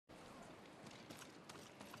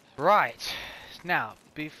Right. Now,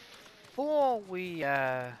 before we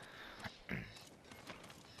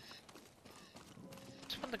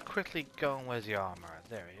just want to quickly go on where's the armor.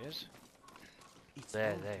 There he is. It's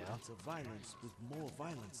There wrong they to are. answer violence with more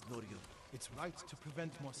violence, Norio. It's right to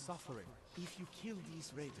prevent more suffering. If you kill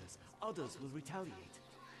these raiders, others will retaliate.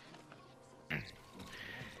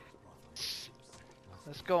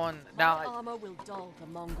 Let's go on My now. armor will dull the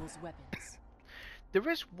Mongols' weapons. There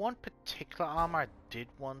is one particular armor I did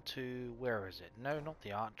want to. Where is it? No, not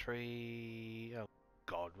the archery. Oh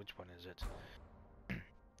God, which one is it?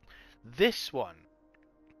 This one.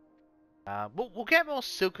 We'll get more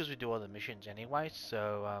silk as we do other missions anyway.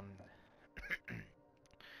 So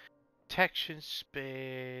detection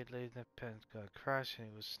speed, leading the pen's gonna crash, and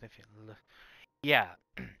he was sniffing. Yeah,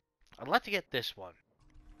 I'd like to get this one.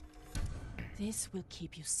 This will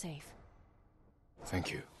keep you safe.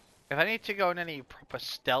 Thank you. If I need to go on any proper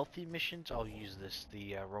stealthy missions, I'll use this,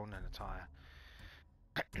 the Ronin attire.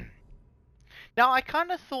 Now, I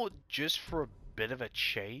kind of thought just for a bit of a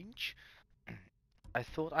change, I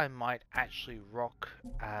thought I might actually rock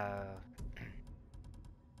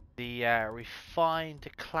the refined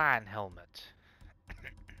clan helmet.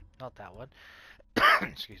 Not that one.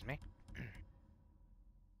 Excuse me.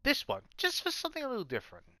 This one, just for something a little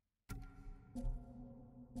different.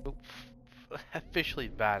 Officially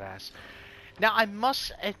badass. Now, I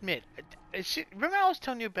must admit, remember I was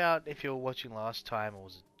telling you about, if you were watching last time, or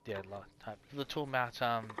was it, yeah, last time, we were talking about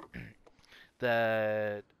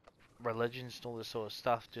the religions and all this sort of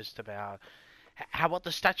stuff, just about how what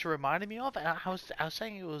the statue reminded me of, and I was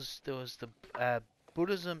saying there was the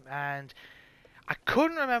Buddhism, and I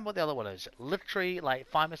couldn't remember what the other one is. Literally, like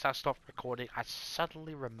 5 minutes I stopped recording, I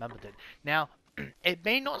suddenly remembered it. Now, it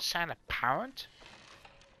may not sound apparent,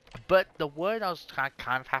 but the word I was kind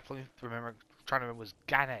of trying to remember was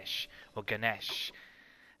Ganesh or Ganesh.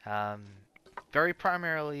 Very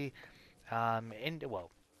primarily,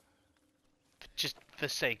 just for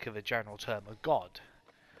sake of a general term, a god.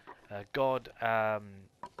 A god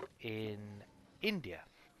in India.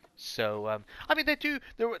 So I mean,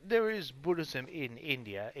 there is Buddhism in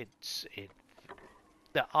India.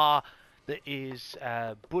 There is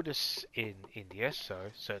Buddhists in India,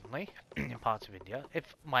 so certainly in parts of India.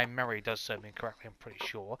 If my memory does serve me correctly, I'm pretty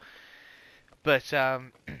sure. But yeah,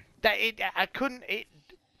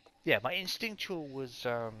 my instinctual was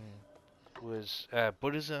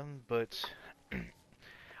Buddhism, but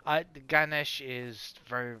Ganesh is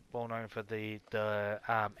very well known for the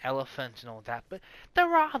elephant and all that. But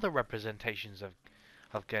there are other representations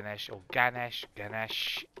of Ganesh or Ganesh.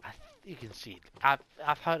 You can see it.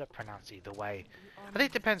 I've heard it pronounced either way. I think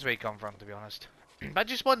it depends where you come from, to be honest. But I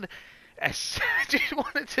just wanted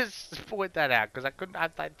to point that out because I couldn't. I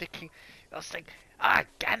was thinking,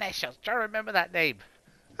 Ganesh. I was trying to remember that name.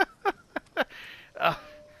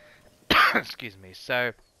 Excuse me.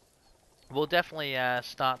 So we'll definitely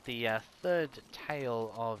start the third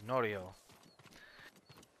tale of Norio.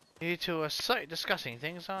 You two are so discussing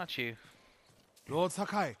things, aren't you? Lord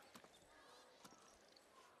Sakai,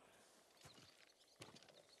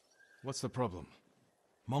 What's the problem?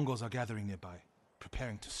 Mongols are gathering nearby,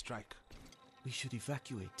 preparing to strike. We should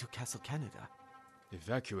evacuate to Castle Canada.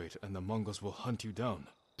 Evacuate and the Mongols will hunt you down.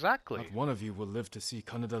 Exactly. Not one of you will live to see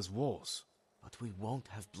Kanada's walls. But we won't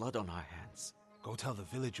have blood on our hands. Go tell the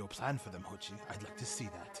village your plan for them, Hochi. I'd like to see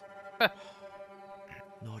that.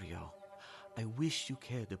 Norio, I wish you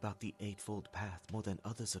cared about the Eightfold Path more than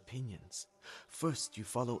others' opinions. First you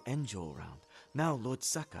follow Enjo around, now Lord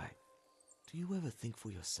Sakai. Do you ever think for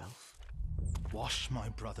yourself? Wash my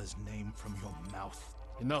brother's name from your mouth.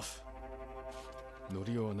 Enough!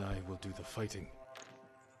 Norio and I will do the fighting.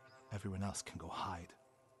 Everyone else can go hide.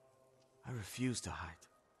 I refuse to hide.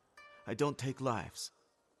 I don't take lives,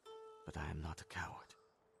 but I am not a coward.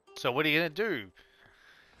 So what are you gonna do?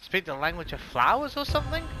 Speak the language of flowers or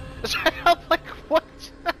something? I'm like, what?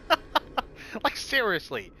 Like,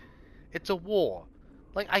 seriously. It's a war.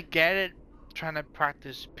 Like, I get it, trying to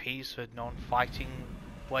practice peace with non-fighting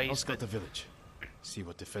ways, I'll scout the village. See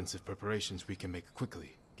what defensive preparations we can make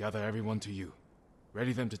quickly. Gather everyone to you.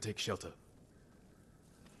 Ready them to take shelter.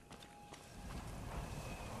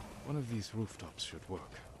 One of these rooftops should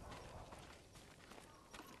work.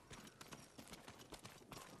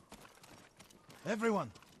 Everyone,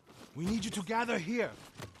 we need you to gather here.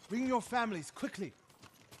 Bring your families, quickly.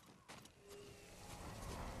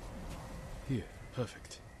 Here,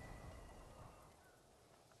 perfect.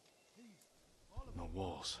 No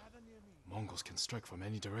walls. Mongols can strike from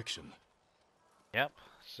any direction. Yep,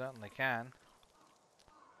 certainly can.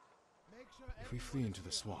 If we flee into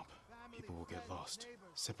the swamp, people will get lost,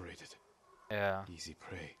 separated. Yeah. Easy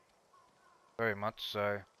prey. Very much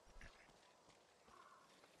so.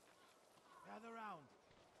 Gather round.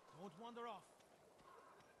 Don't wander off.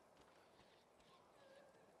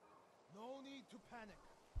 No need to panic.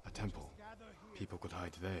 A temple. Just gather here. People could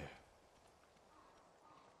hide there.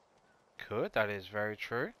 Could, that is very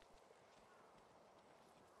true.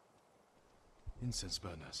 Incense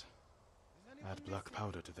burners. Is anyone Add black missing?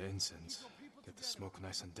 powder to the incense. Keep your people Get the together. smoke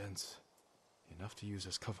nice and dense. Enough to use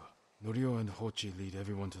as cover. Norio and Hochi lead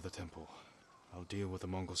everyone to the temple. I'll deal with the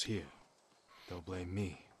Mongols here. They'll blame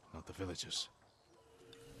me, not the villagers.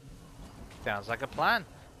 Sounds like a plan.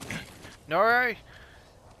 Noro,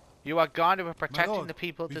 you are going to be My protecting lord, the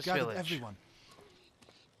people of we've this gathered village. everyone.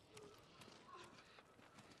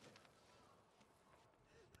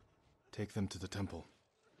 Take them to the temple.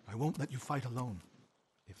 I won't let you fight alone.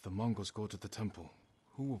 If the Mongols go to the temple,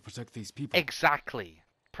 who will protect these people? Exactly.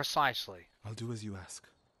 Precisely. I'll do as you ask.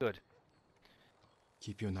 Good.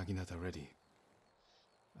 Keep your naginata ready.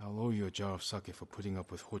 I'll owe you a jar of sake for putting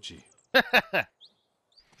up with Hochi.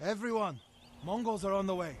 Everyone, Mongols are on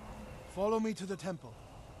the way. Follow me to the temple.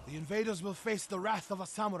 The invaders will face the wrath of a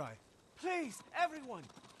samurai. Please, everyone,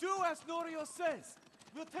 do as Norio says.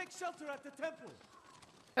 We'll take shelter at the temple.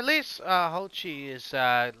 At least Hochi is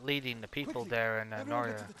leading the people Quickly, there in everyone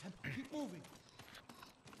get Noria. to the temple. Keep moving.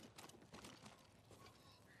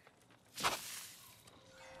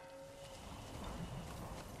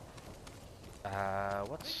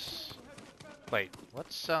 What's... Wait,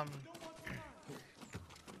 what's,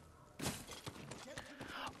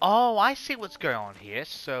 Oh, I see what's going on here,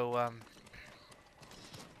 so,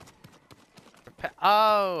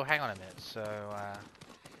 Oh, hang on a minute, so,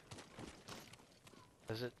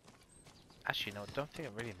 Does it... Actually, no, I don't think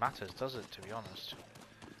it really matters, does it, to be honest?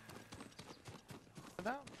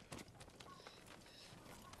 About?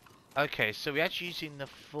 Okay, so we're actually using the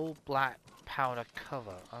full black powder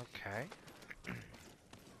cover, okay.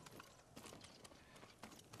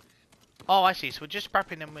 Oh, I see. So we're just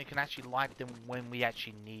prepping them. We can actually light them when we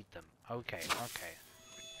actually need them. Okay, okay.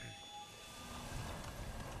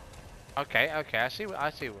 Okay, okay. I see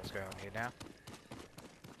what's going on here now.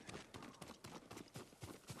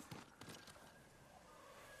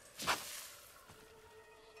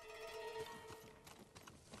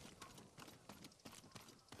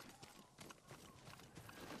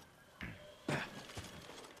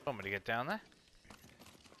 Want me to get down there?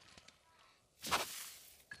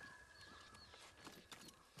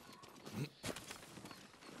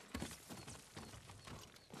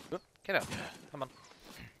 Whoop, get up. Come on.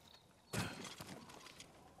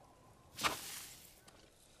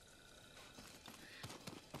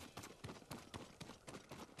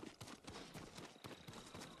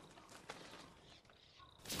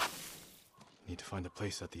 Need to find a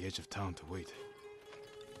place at the edge of town to wait.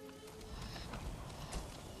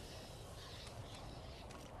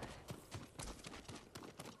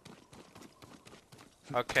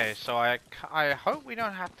 Okay, so I hope we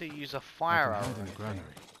don't have to use a I fire can arrow hide or in the anything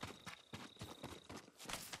granary.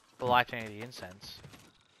 to light any of the incense.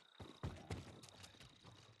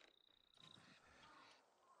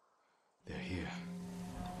 They're here.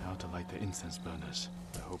 Now to light the incense burners.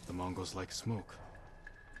 I hope the Mongols like smoke.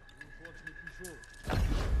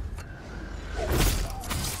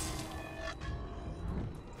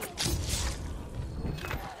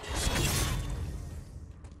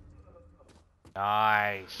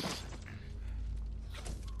 Nice.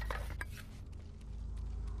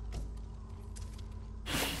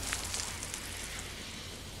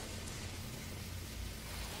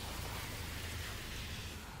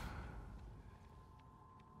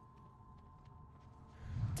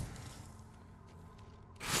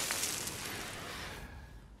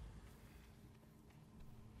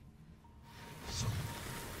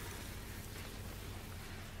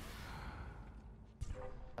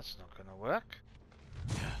 That's not gonna work.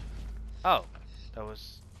 Oh, that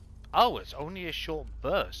was... Oh, it's only a short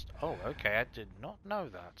burst. Oh, okay, I did not know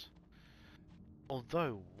that.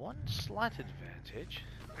 Although, one slight advantage...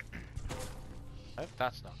 Nope,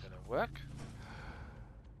 that's not gonna work.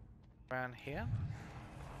 Around here.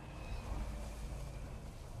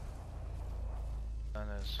 And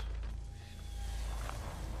there's...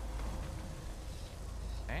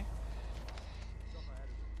 Okay.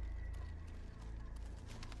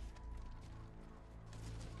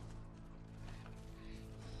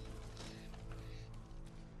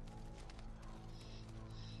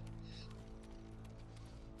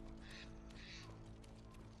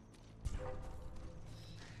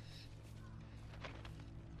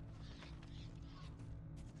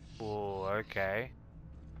 Oh, okay.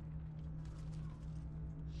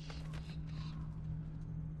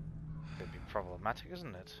 Could be problematic,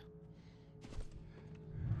 isn't it?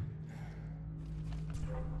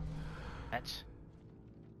 That's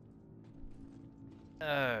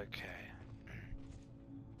okay.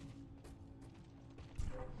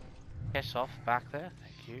 Piss off back there,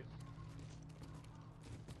 thank you.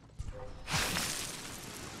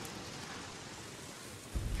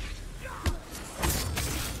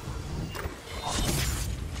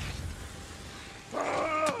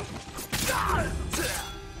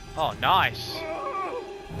 Oh, nice.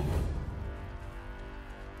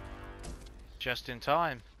 Just in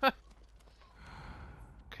time.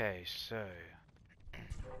 Okay, so.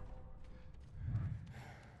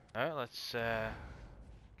 Alright, let's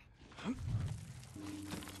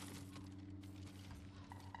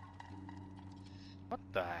what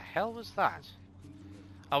the hell was that?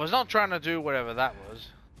 I was not trying to do whatever that was.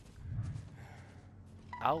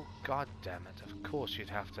 Oh, god damn it. Of course you'd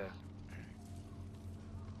have to.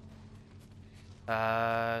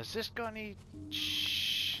 Is this got any...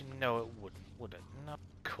 No, it wouldn't, would it? No, of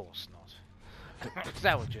course not.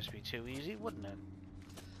 That would just be too easy, wouldn't it?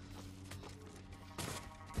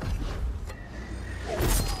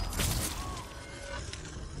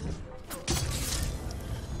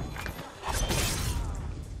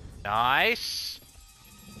 Nice!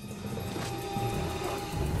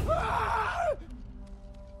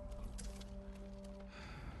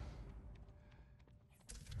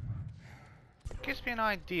 Gives me an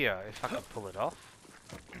idea if I can pull it off.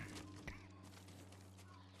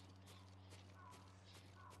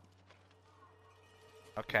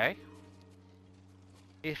 Okay.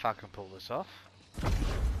 If I can pull this off.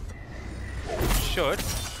 Should.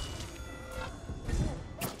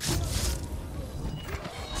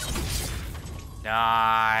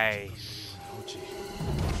 Nice. Oh, gee.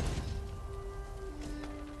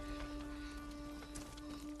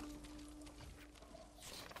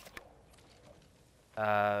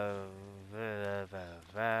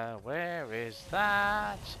 Where is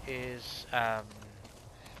that?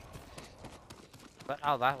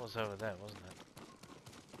 Oh, that was over there, wasn't it?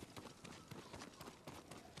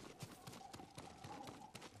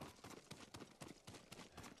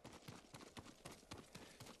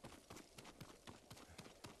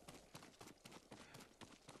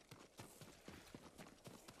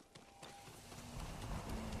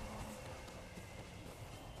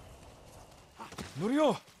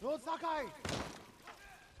 Norio! Lord Sakai!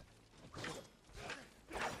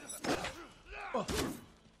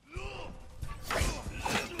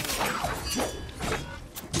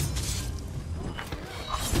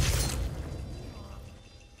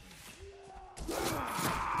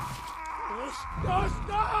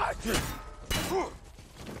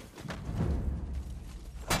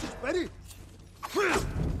 Ready?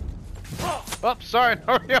 Oh, sorry,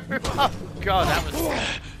 Norio. Oh, God, that was...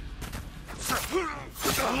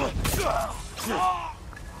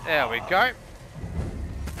 There we go.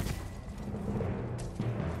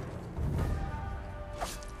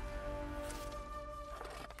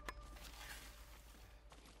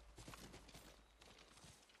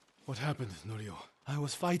 What happened, Norio? I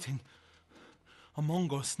was fighting. A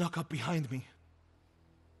Mongol snuck up behind me.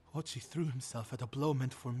 Hochi threw himself at a blow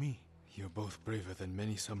meant for me. You're both braver than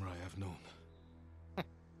many samurai I've known.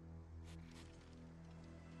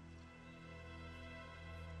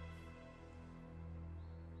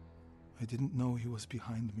 I didn't know he was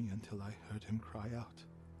behind me until I heard him cry out.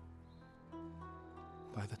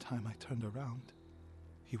 By the time I turned around,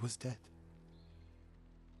 he was dead.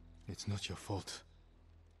 It's not your fault.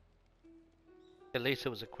 At least it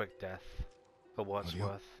was a quick death, for what it's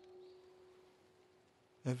Mario? worth.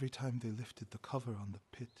 Every time they lifted the cover on the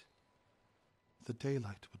pit, the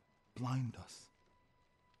daylight would blind us.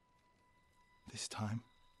 This time,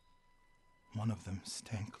 one of them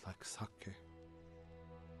stank like sake.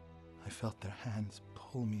 I felt their hands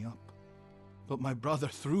pull me up, but my brother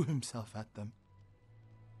threw himself at them.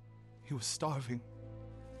 He was starving,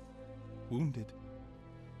 wounded,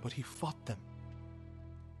 but he fought them.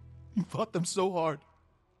 He fought them so hard.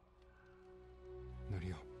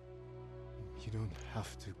 Norio, you don't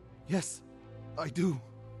have to... Yes, I do.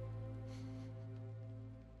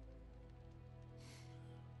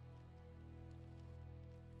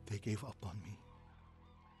 They gave up on me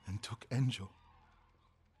and took Enjo.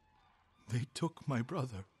 They took my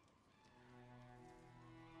brother.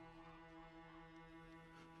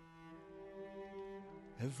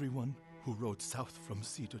 Everyone who rode south from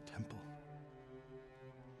Cedar Temple.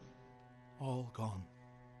 All gone.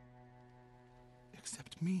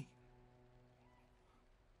 Except me.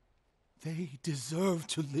 They deserve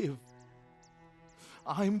to live.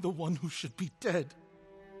 I'm the one who should be dead.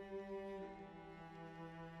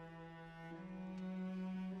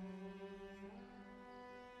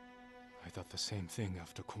 I thought the same thing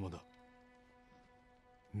after Komoda.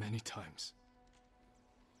 Many times.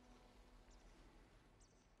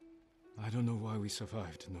 I don't know why we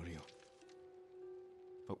survived, Norio.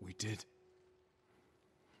 But we did.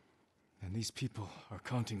 And these people are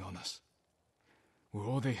counting on us. We're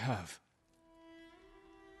all they have.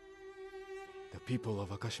 The people of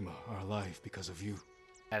Akashima are alive because of you.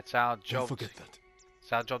 It's our Don't job. forget that.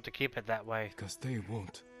 It's our job to keep it that way. Because they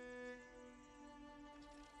won't.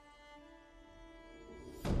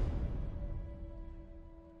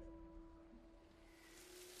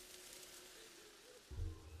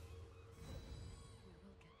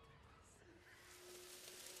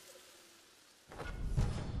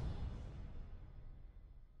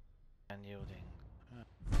 Unyielding.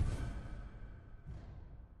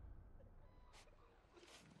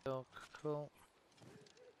 Cool.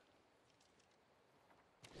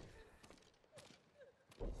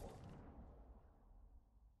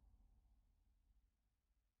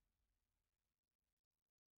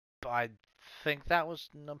 I think that was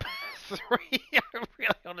number 3. I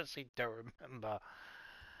really honestly don't remember.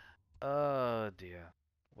 Oh dear.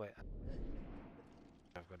 Wait.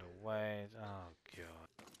 I've got to wait. Oh god.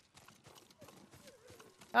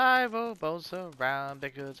 I will bounce around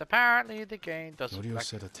because apparently the game doesn't Norio like...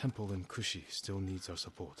 said a temple in Kushi still needs our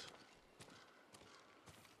support.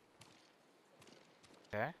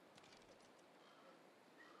 Okay.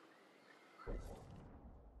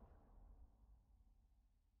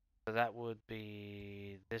 So that would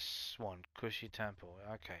be this one, Kushi Temple.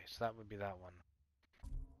 Okay, so that would be that one.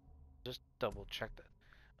 Just double check that.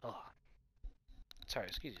 Oh. Sorry,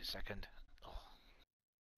 excuse me a second. Oh.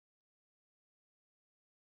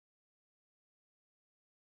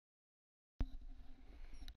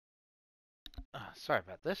 Sorry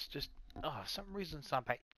about this. Just, for some reason,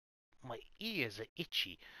 my ears are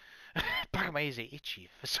itchy. Back of my ears are itchy.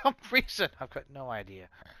 For some reason, I've got no idea.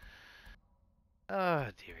 Oh,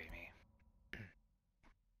 dearie me.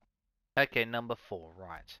 Okay, number 4,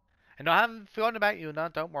 right. And I haven't forgotten about you, no,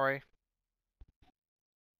 don't worry.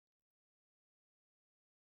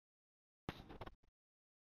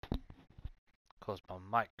 Of course, my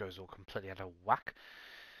mic goes all completely out of whack.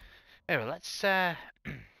 Anyway, let's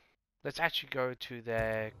let's actually go to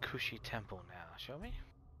the Kushi Temple now, shall we?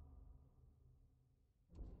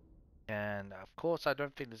 And of course, I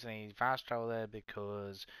don't think there's any fast travel there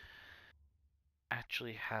because I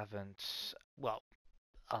actually haven't, well,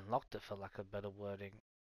 unlocked it for lack of better wording.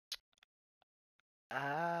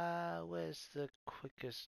 Where's the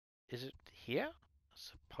quickest? Is it here? I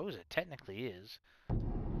suppose it technically is.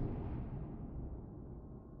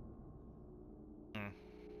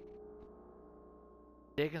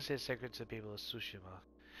 They can say sacred to people of Tsushima.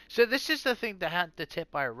 So this is the thing that had the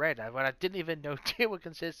tip I read, but I didn't even know they were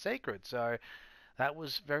considered sacred. So that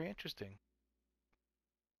was very interesting.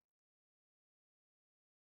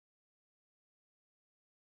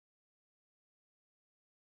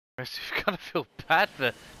 You kind of feel bad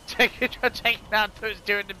for taking out those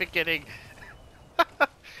two in the beginning.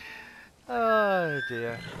 Oh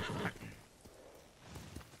dear.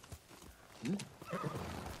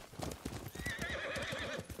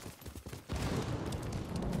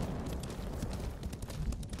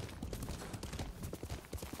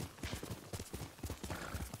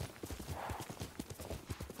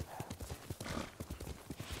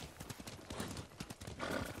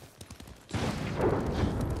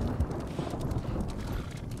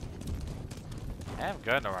 I'm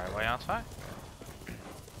going the right way, aren't I?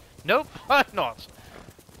 Nope, I'm not.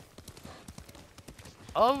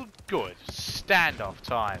 Oh, good. Standoff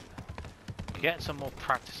time. Get some more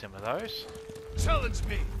practice in with those. Challenge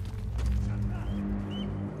me!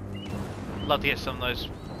 Love to get some of those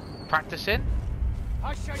practice in.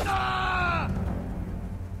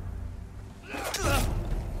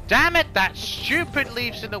 Damn it, that stupid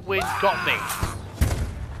leaves in the wind got me.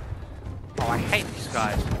 Oh, I hate these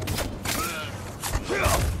guys.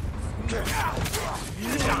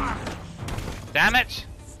 Damn it!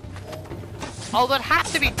 Oh, there'd have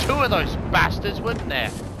to be 2 of those bastards, wouldn't there?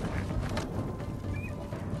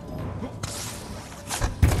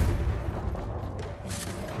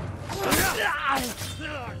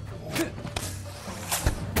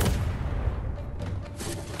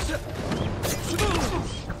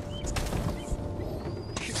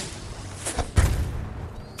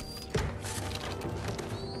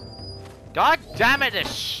 God damn it,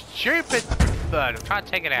 this stupid bird. I'm trying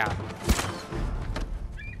to take it out. Is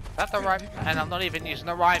that the right... And I'm not even using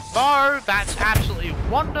the right bow. That's absolutely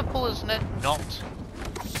wonderful, isn't it? Not.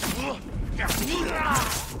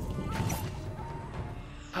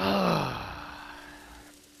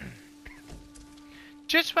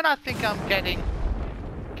 Just when I think I'm getting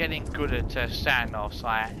getting good at standoff, so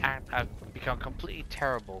I've become completely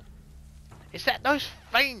terrible. It's that those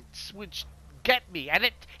feints which get me, and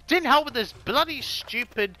it didn't help with this bloody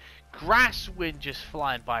stupid grass wind just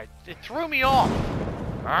flying by. It threw me off.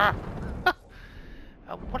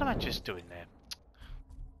 What am I just doing there?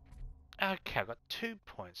 Okay, I've got 2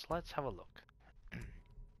 points. Let's have a look.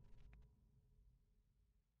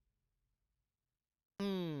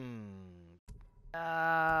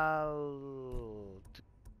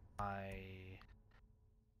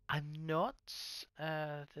 I'm not.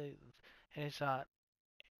 And it's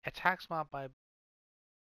attacks marked by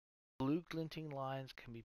blue glinting lines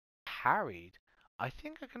can be parried. I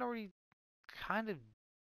think I can already kind of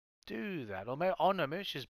do that. Or maybe, oh no, maybe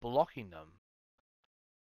it's just blocking them.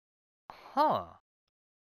 Huh.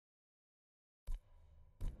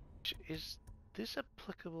 Is this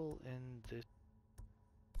applicable in this?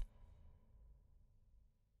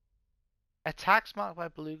 Attacks marked by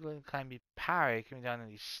blue glint can be parried coming down in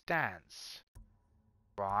the stance.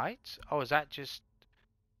 Right? Oh, is that just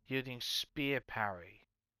using spear parry?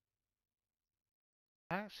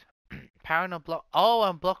 Parry and block.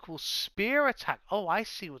 Oh, unblockable spear attack. Oh, I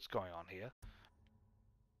see what's going on here.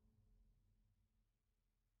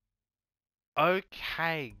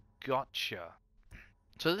 Okay, gotcha.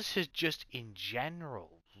 So this is just in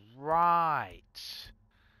general. Right.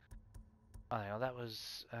 Oh, yeah, that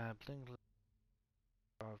was bling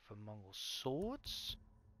for Mongol swords.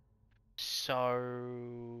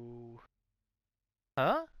 So,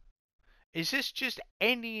 huh? Is this just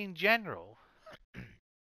any in general?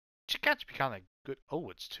 Which can be kind of good.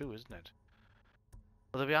 Oh, it's 2, isn't it?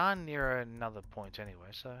 Well, we are near another point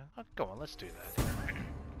anyway, so go on, let's do that.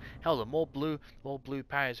 Hell, the more blue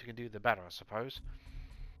parries we can do, the better, I suppose.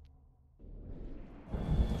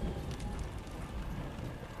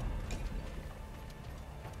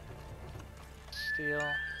 Steal.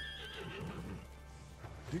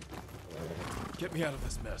 Get me out of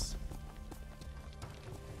this mess.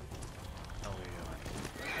 Oh, we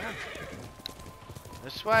going?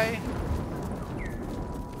 This way.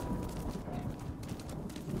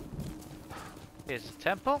 Here's the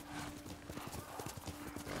temple.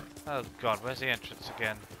 Oh god, where's the entrance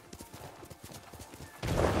again?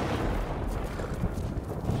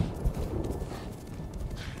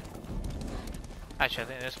 Actually, I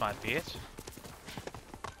think this might be it.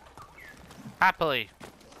 Happily.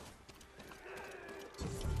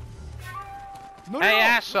 Hey,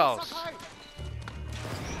 assholes!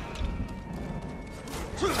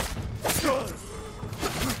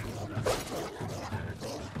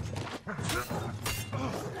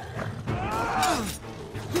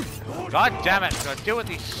 God damn it! Gotta deal with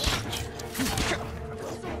these.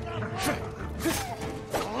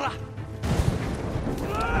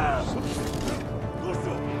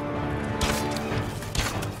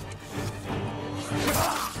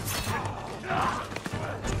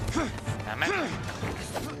 Damn it.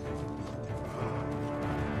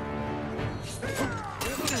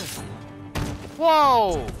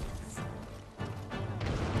 Whoa!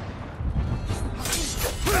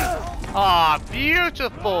 Ah, oh,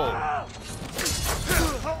 beautiful!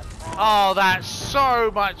 Oh, that's so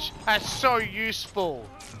much. That's so useful.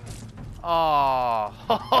 Oh,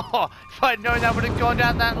 if I'd known that would have gone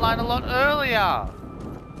down that line a lot earlier.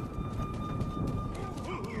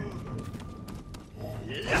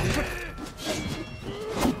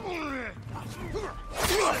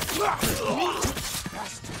 Bastards!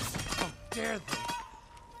 How dare they!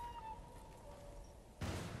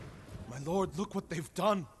 My lord, look what they've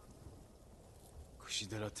done!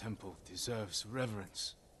 Kushidera Temple deserves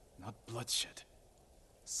reverence, not bloodshed.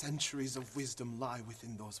 Centuries of wisdom lie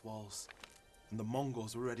within those walls, and the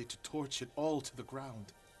Mongols were ready to torch it all to the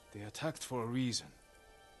ground. They attacked for a reason.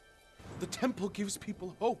 The temple gives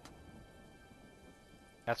people hope.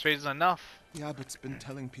 That's reason enough. The abbot's been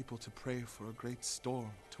telling people to pray for a great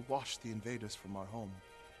storm to wash the invaders from our home.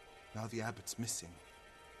 Now the abbot's missing,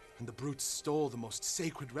 and the brutes stole the most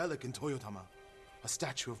sacred relic in Toyotama, a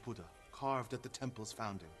statue of Buddha carved at the temple's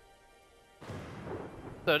founding.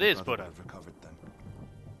 So it is My brother Buddha. would have recovered them.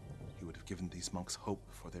 He would have given these monks hope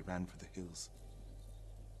before they ran for the hills.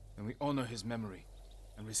 Then we honor his memory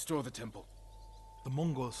and restore the temple. The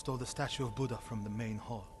Mongols stole the statue of Buddha from the main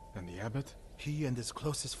hall. And the abbot? He and his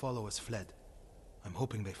closest followers fled. I'm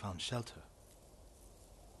hoping they found shelter.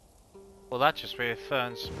 Well, that just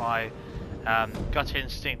reaffirms my gut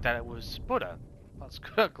instinct that it was Buddha. That's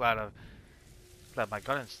good. Glad my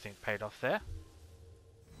gut instinct paid off there.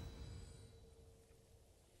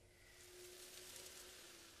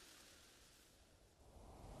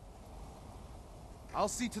 I'll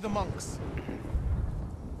see to the monks.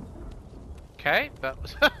 Okay, that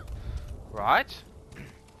was right.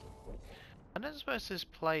 I don't suppose this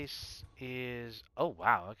place is. Oh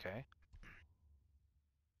wow, okay.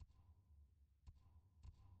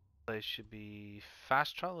 Place should be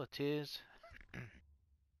fast travel. It is.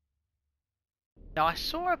 Now I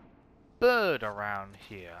saw a bird around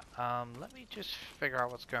here. Let me just figure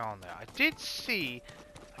out what's going on there. I did see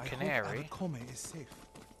a I canary. hope Abakome is safe.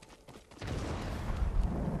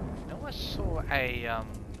 No, I saw a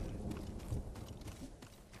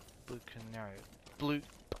blue canary. Blue.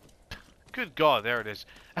 Good God, there it is.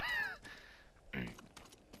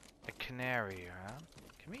 A canary, huh?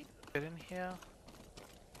 Can we get in here?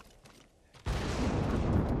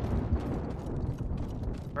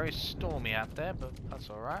 Very stormy out there, but that's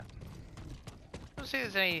alright. I don't see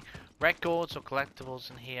there's any records or collectibles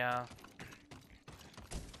in here.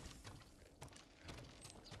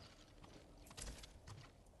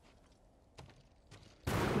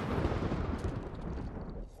 Let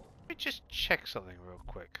me just check something real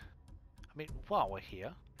quick. I mean, while we're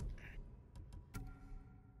here.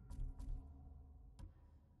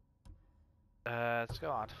 Let's go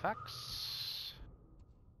artifacts.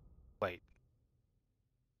 Wait.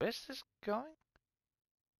 Where's this going?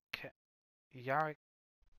 Okay. Yarrick.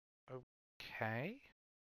 Okay.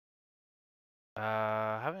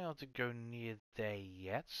 Haven't been able to go near there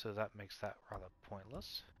yet, so that makes that rather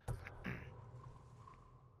pointless.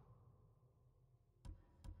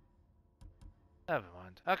 Never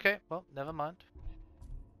mind. Okay, well, never mind.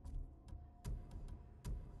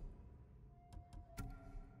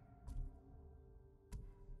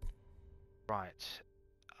 Right.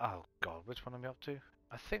 Oh god, which one are we up to?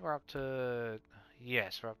 I think we're up to...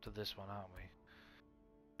 Yes, we're up to this one, aren't we?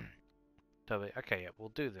 Okay, yeah, we'll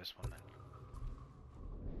do this one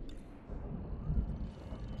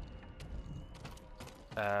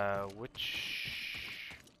then.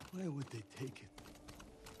 Which... Where would they take it?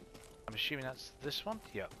 I'm assuming that's this one?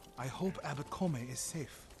 Yep. I hope Abakome is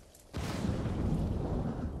safe.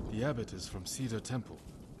 The abbot is from Cedar Temple.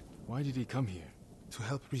 Why did he come here? To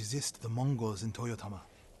help resist the Mongols in Toyotama.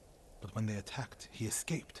 But when they attacked, he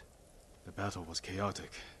escaped. The battle was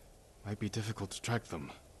chaotic. Might be difficult to track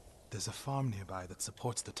them. There's a farm nearby that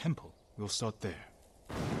supports the temple. We'll start there.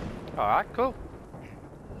 Alright, cool.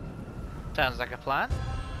 Sounds like a plan.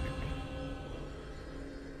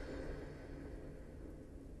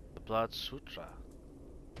 The Blood Sutra.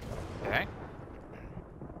 Okay.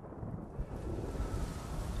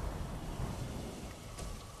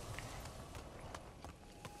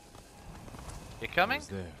 You I coming? was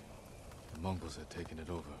there. The Mongols had taken it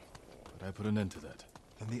over, but I put an end to that.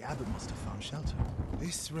 Then the abbot must have found shelter.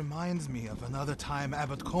 This reminds me of another time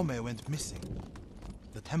Abbot Kome went missing.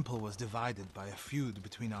 The temple was divided by a feud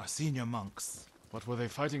between our senior monks. What were they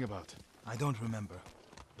fighting about? I don't remember,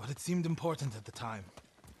 but it seemed important at the time.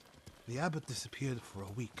 The abbot disappeared for a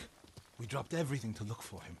week. We dropped everything to look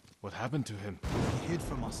for him. What happened to him? He hid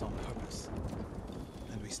from us on purpose.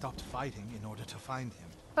 And we stopped fighting in order to find him.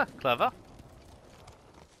 Clever.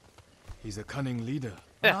 He's a cunning leader.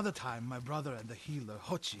 Yeah. Another time, my brother and the healer,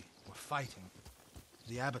 Hochi, were fighting.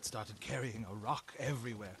 The abbot started carrying a rock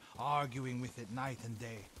everywhere, arguing with it night and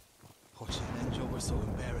day. Hochi and Enjo were so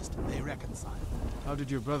embarrassed, they reconciled. How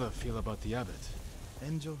did your brother feel about the abbot?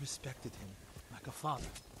 Enjo respected him, like a father.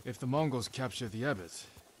 If the Mongols capture the abbot,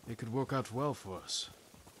 it could work out well for us.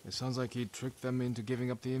 It sounds like he tricked them into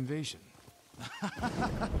giving up the invasion.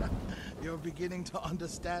 You're beginning to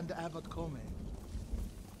understand Abbot Kome.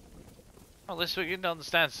 Well, at least we can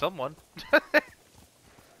understand someone.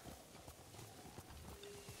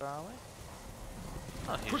 Shall we?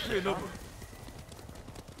 Oh, Quickly and over.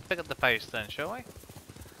 Pick up the pace then, shall we?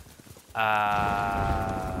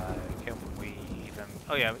 Can we even...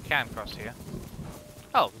 Oh yeah, we can cross here.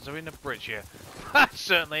 Oh, there's a bridge here. That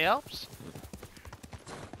certainly helps.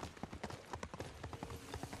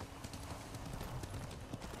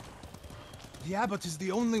 The abbot is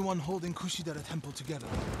the only one holding Kushidara Temple together.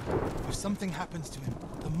 If something happens to him,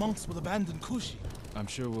 the monks will abandon Kushi. I'm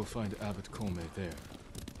sure we'll find Abbot Kome there.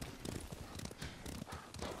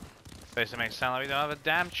 Basically makes it sound like we don't have a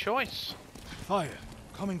damn choice. Fire!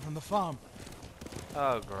 Coming from the farm.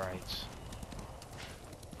 Oh, great.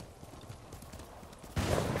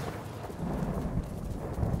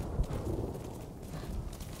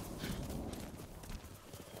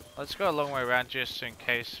 Let's go a long way around just in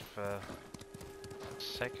case for the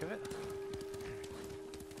sake of it.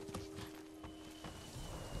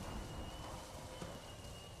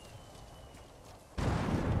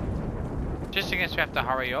 Just in case we have to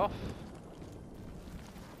hurry off.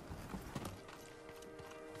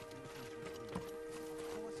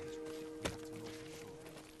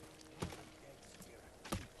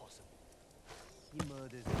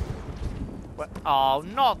 Oh,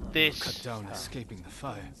 not this. Cut down escaping the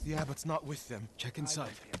fire. The abbot's not with them. Check inside.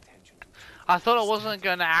 I thought it wasn't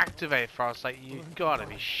going to activate for us. Like, you gotta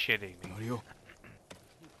be shitting me. Norio,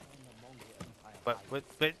 What?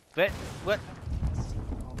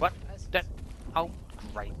 What? That? Oh,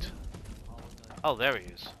 great. Oh, there he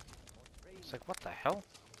is. It's like, what the hell?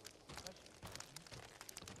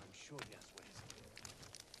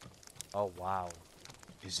 Oh, wow.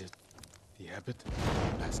 is it the abbot?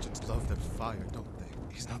 Bastards love their fire, don't they?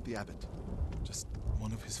 He's not the abbot. Just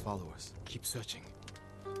one of his followers. Keep searching.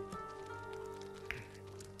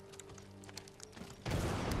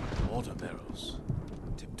 Water barrels.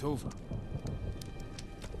 Tipped over.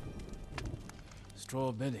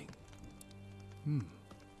 Straw bedding.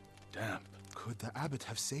 Damp. Could the abbot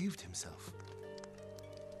have saved himself?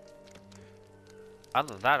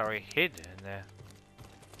 Either that or he hid in there.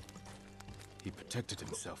 He protected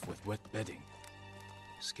himself with wet bedding.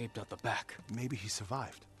 Escaped out the back. Maybe he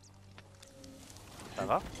survived.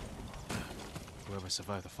 Hello? Whoever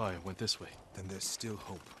survived the fire went this way. Then there's still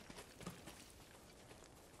hope.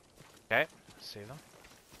 Okay, see them.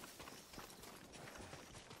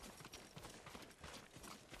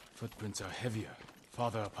 Footprints are heavier,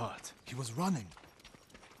 farther apart. He was running.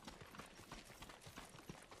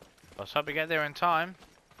 Let's hope we get there in time.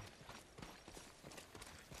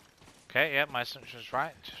 Okay, yeah, my assumption was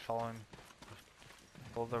right. Just follow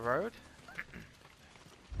the road.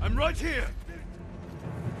 I'm right here!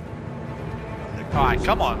 Alright,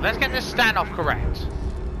 come on, let's get this standoff correct.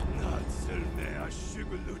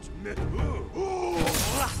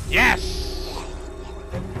 Yes!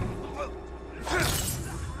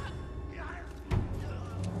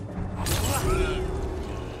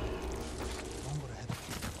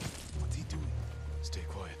 What's he doing? Stay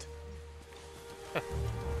quiet.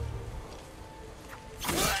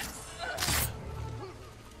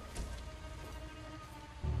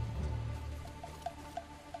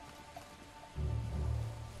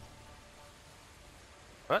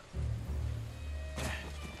 What?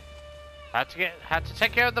 Had to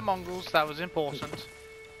take care of the Mongols, that was important.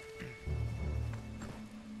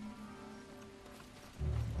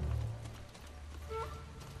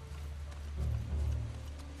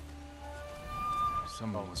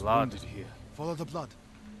 Someone was blood. wounded here. Follow the blood.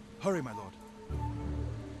 Hurry, my lord.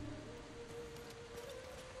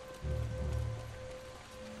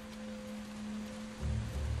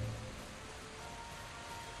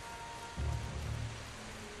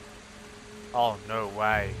 Oh, no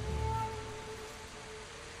way.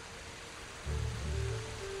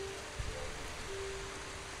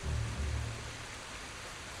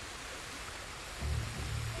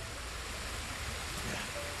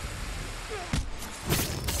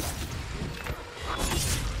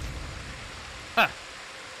 Huh.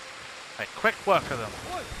 A quick work of them.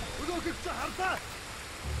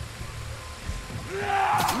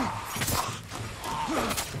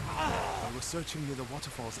 I was searching near the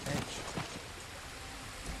waterfall's edge.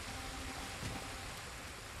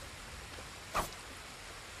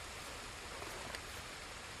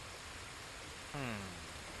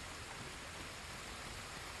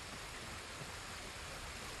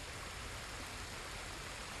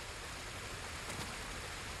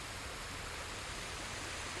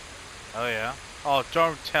 Oh yeah? Oh,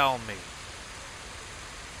 don't tell me.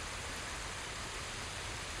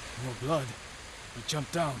 More blood. We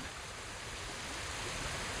jumped down.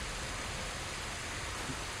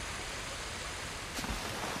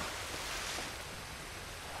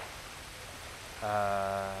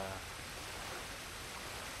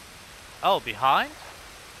 Oh, behind?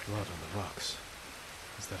 Blood on the rocks.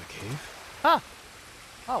 Is that a cave? Huh.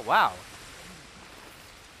 Oh, wow.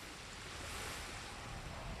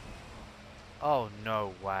 Oh,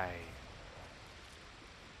 no way.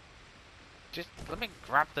 Just let me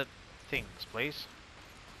grab the things, please.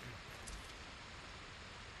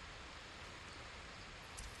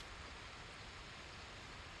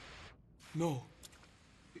 No.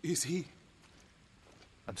 Is he?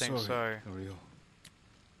 I think so. Norio.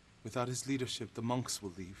 Without his leadership, the monks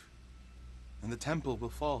will leave. And the temple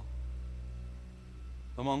will fall.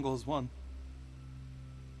 The Mongols won.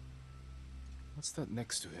 What's that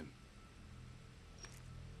next to him?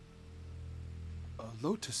 A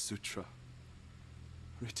Lotus Sutra.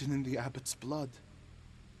 Written in the abbot's blood.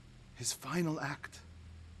 His final act.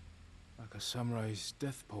 Like a samurai's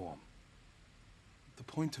death poem. The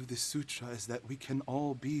point of this sutra is that we can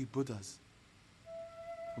all be Buddhas.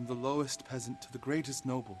 From the lowest peasant to the greatest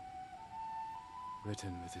noble.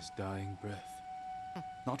 Written with his dying breath.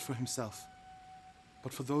 Not for himself,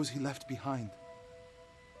 but for those he left behind.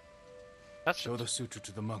 That's Show the sutra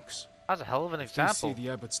to the monks. a hell of an If they see example. the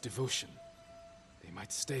abbot's devotion, They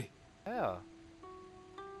might stay. Yeah.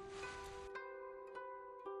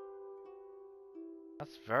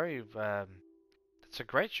 That's very, that's a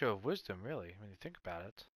great show of wisdom, really, when you think about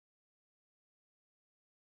it.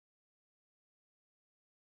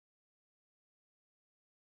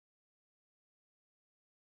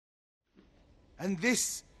 And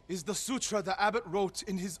this is the sutra the abbot wrote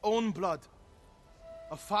in his own blood.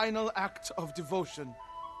 A final act of devotion.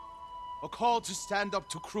 A call to stand up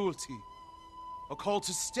to cruelty. A call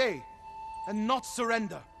to stay and not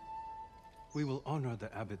surrender. We will honor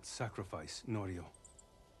the abbot's sacrifice, Norio.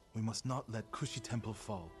 We must not let Kushi Temple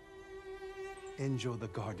fall. Enjo the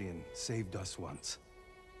Guardian saved us once.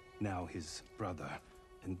 Now his brother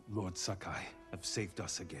and Lord Sakai have saved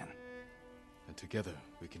us again. And together,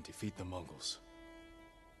 we can defeat the Mongols.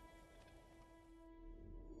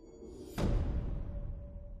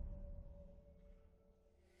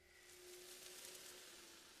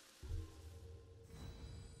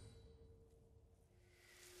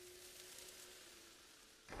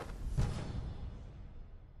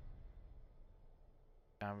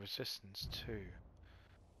 And resistance too.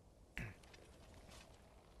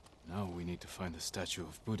 Now we need to find the statue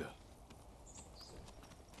of Buddha.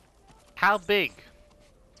 How big?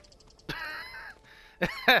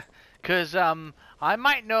 Because I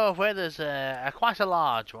might know of where there's a quite a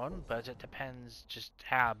large one, but it depends just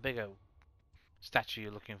how big a statue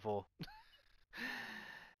you're looking for.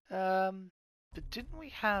 But didn't we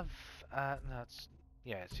have? No, it's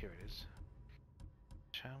yeah, it's here. It is.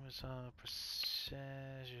 Showers of precision.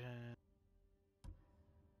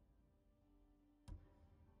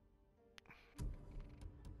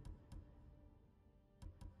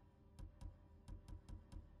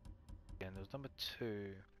 And there was number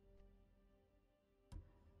 2.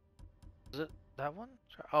 Is it that one?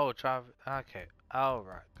 Oh, drive. Okay. Oh,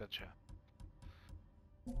 right. Gotcha.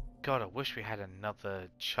 God, I wish we had another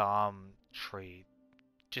charm tree.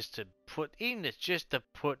 Just to put in this, just to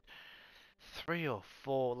put 3 or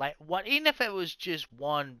 4. Like, what? Even if it was just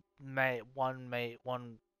one major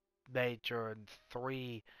and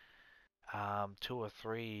 3, 2 or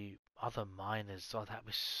 3 other minors. Oh, that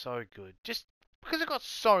was so good. Just because it got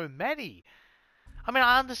so many. I mean,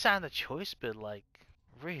 I understand the choice, but like,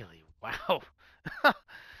 really, wow.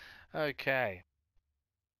 Okay.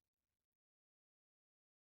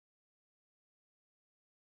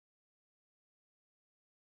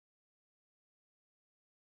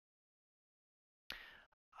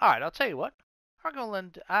 Alright, I'll tell you what. I'm gonna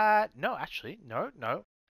lend. No, actually, no. I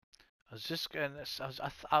was just gonna.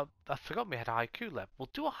 I forgot we had a haiku left. We'll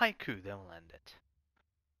do a haiku, then we'll end it.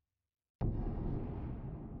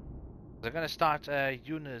 I'm gonna start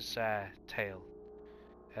Yuna's tale.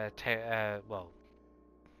 Well,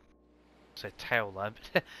 say tale line,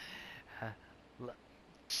 but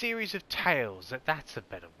series of tales. That's a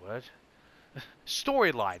better word.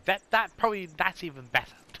 Storyline. That's even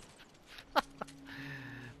better.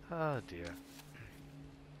 Oh dear.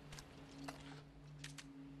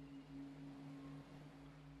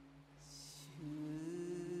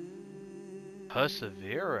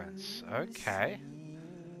 Perseverance. Okay.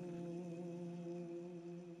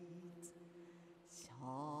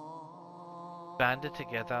 Banded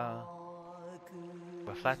together,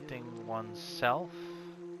 reflecting oneself.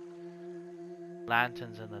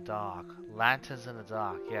 Lanterns in the dark. Lanterns in the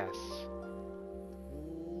dark, yes.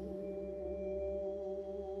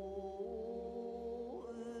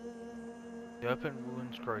 The open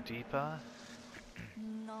wounds grow deeper.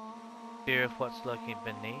 Fear of what's lurking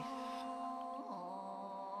beneath.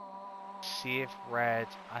 See if red.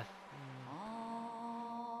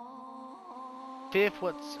 Fear of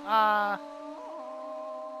what's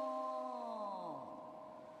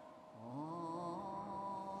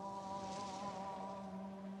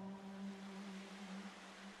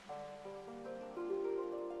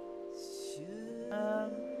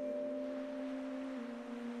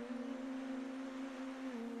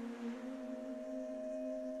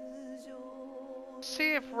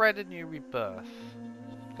see if red a new rebirth.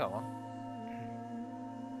 Go on.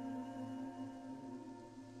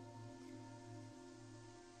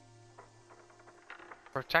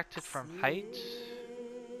 Protected from hate.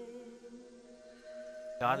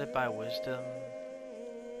 Guided by wisdom.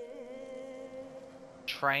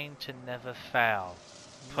 Trained to never fail.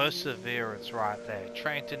 Perseverance right there.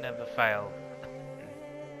 Trained to never fail.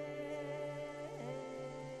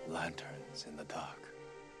 Lanterns in the dark.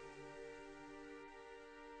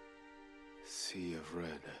 Sea of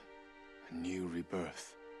red. A new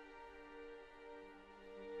rebirth.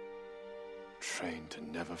 Trained to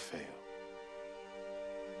never fail.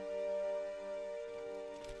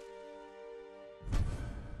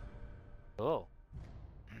 Oh.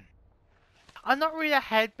 I'm not really a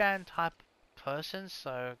headband type person,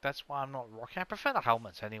 so that's why I'm not rocking. I prefer the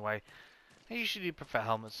helmets anyway. I usually prefer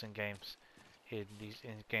helmets in games. In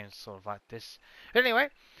games sort of like this. But anyway,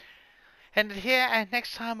 ended here, and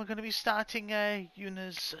next time we're going to be starting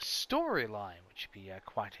Yuna's storyline, which would be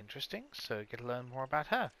quite interesting. So get to learn more about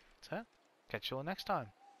her. So catch you all next time.